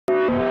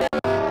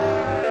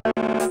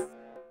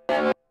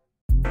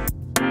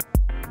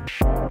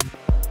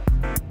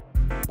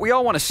We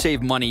all want to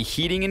save money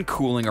heating and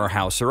cooling our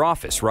house or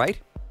office,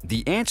 right?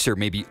 The answer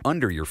may be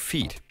under your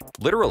feet,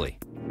 literally.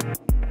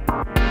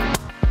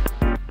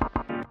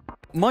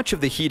 Much of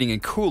the heating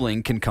and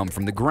cooling can come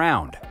from the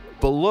ground,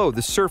 below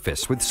the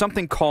surface, with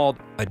something called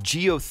a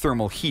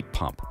geothermal heat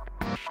pump.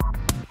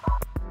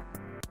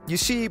 You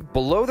see,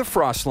 below the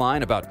frost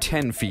line, about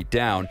 10 feet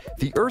down,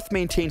 the Earth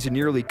maintains a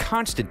nearly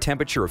constant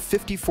temperature of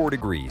 54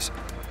 degrees.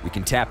 We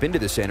can tap into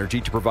this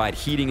energy to provide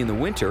heating in the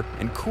winter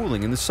and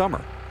cooling in the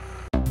summer.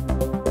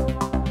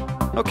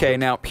 Okay,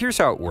 now here's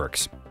how it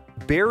works.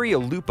 Bury a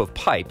loop of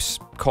pipes,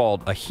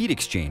 called a heat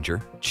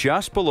exchanger,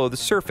 just below the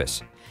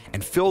surface,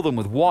 and fill them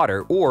with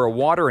water or a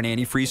water and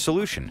antifreeze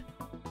solution.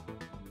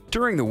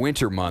 During the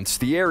winter months,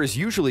 the air is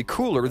usually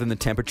cooler than the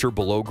temperature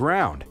below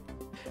ground.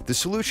 The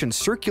solution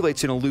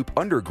circulates in a loop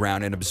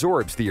underground and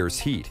absorbs the Earth's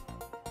heat.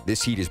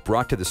 This heat is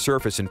brought to the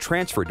surface and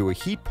transferred to a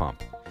heat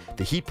pump.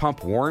 The heat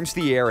pump warms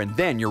the air, and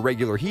then your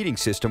regular heating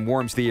system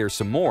warms the air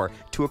some more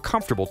to a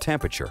comfortable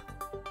temperature.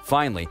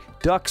 Finally,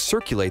 ducts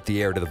circulate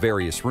the air to the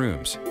various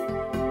rooms.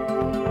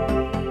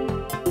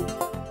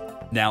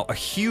 Now, a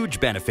huge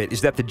benefit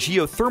is that the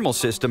geothermal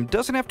system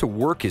doesn't have to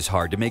work as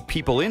hard to make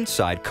people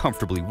inside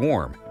comfortably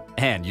warm,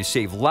 and you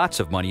save lots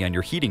of money on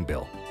your heating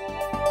bill.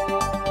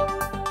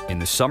 In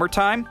the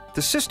summertime,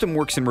 the system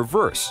works in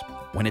reverse.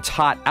 When it's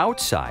hot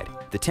outside,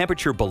 the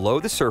temperature below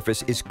the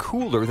surface is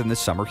cooler than the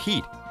summer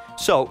heat.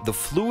 So, the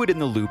fluid in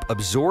the loop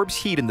absorbs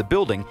heat in the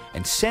building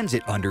and sends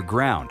it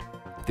underground.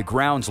 The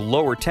ground's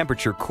lower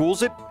temperature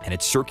cools it, and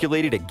it's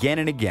circulated again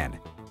and again.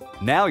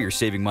 Now you're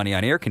saving money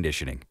on air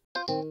conditioning.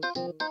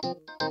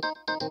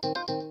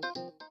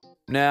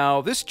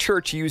 Now, this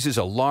church uses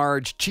a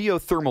large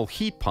geothermal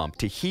heat pump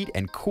to heat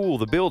and cool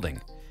the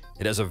building.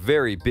 It has a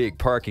very big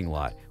parking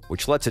lot,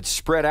 which lets it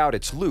spread out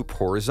its loop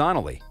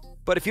horizontally.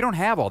 But if you don't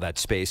have all that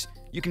space,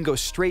 you can go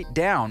straight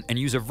down and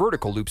use a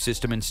vertical loop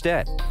system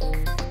instead.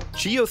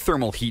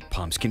 Geothermal heat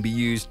pumps can be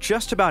used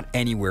just about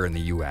anywhere in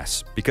the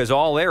US because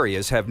all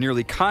areas have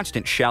nearly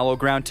constant shallow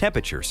ground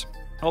temperatures,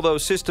 although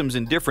systems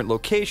in different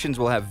locations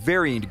will have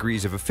varying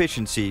degrees of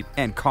efficiency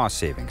and cost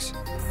savings.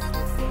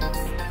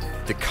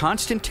 The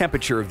constant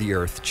temperature of the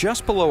Earth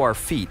just below our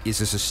feet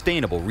is a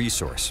sustainable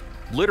resource,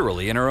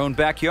 literally in our own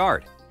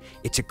backyard.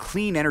 It's a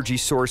clean energy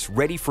source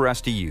ready for us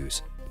to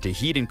use, to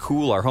heat and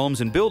cool our homes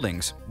and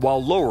buildings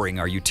while lowering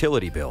our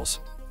utility bills.